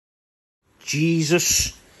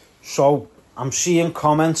Jesus. So I'm seeing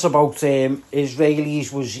comments about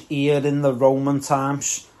Israelis was here in the Roman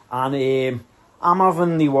times, and I'm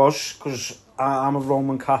having he was, because I'm a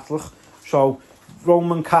Roman Catholic. So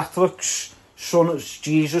Roman Catholics,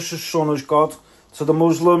 Jesus is son as God. To the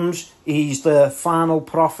Muslims, he's the final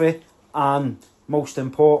prophet and most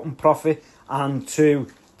important prophet, and to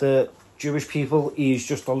the Jewish people, he's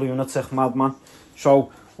just a lunatic madman.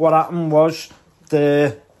 So what happened was,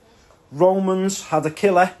 the Romans had a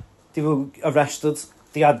killer. They were arrested.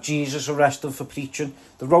 They had Jesus arrested for preaching.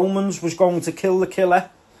 The Romans was going to kill the killer,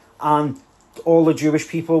 and all the Jewish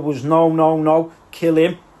people was, no, kill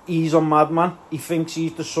him. He's a madman. He thinks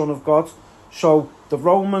he's the son of God. So the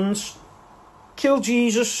Romans killed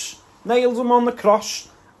Jesus, nailed him on the cross,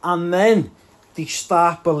 and then they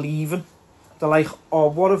start believing. They're like, oh,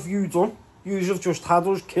 what have you done? You have just had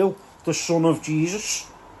us kill the son of Jesus,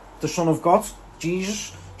 the son of God,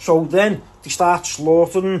 Jesus. So then they start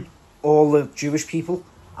slaughtering all the Jewish people,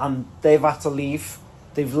 and they've had to leave.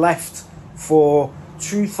 They've left for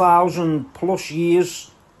 2,000 plus years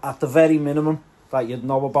at the very minimum that you'd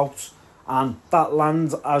know about, and that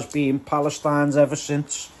land has been Palestine's ever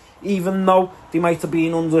since. Even though they might have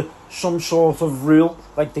been under some sort of rule,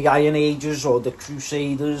 like the Iron Ages or the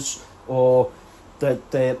Crusaders or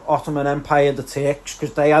the Ottoman Empire, the Turks,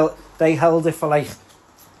 because they held it for like,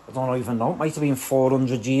 I don't even know, it might have been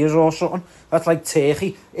 400 years or something. That's like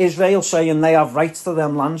Turkey. Israel saying they have rights to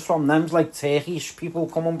them lands from them's like Turkish people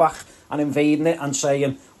coming back and invading it and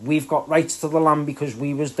saying, we've got rights to the land because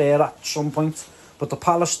we was there at some point. But the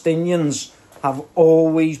Palestinians have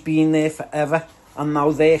always been there forever, and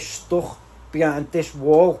now they're stuck behind this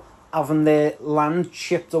wall, having their land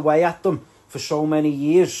chipped away at them for so many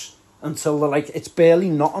years, until they're like, it's barely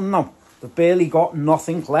nothing now. They've barely got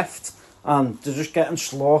nothing left, and they're just getting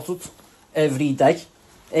slaughtered every day.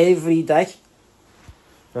 Every day.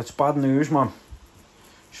 That's bad news, man.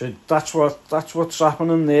 So that's what's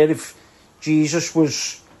happening there. If Jesus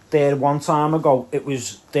was there one time ago, it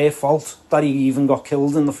was their fault that he even got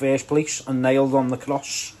killed in the first place and nailed on the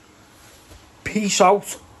cross. Peace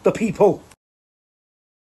out, the people.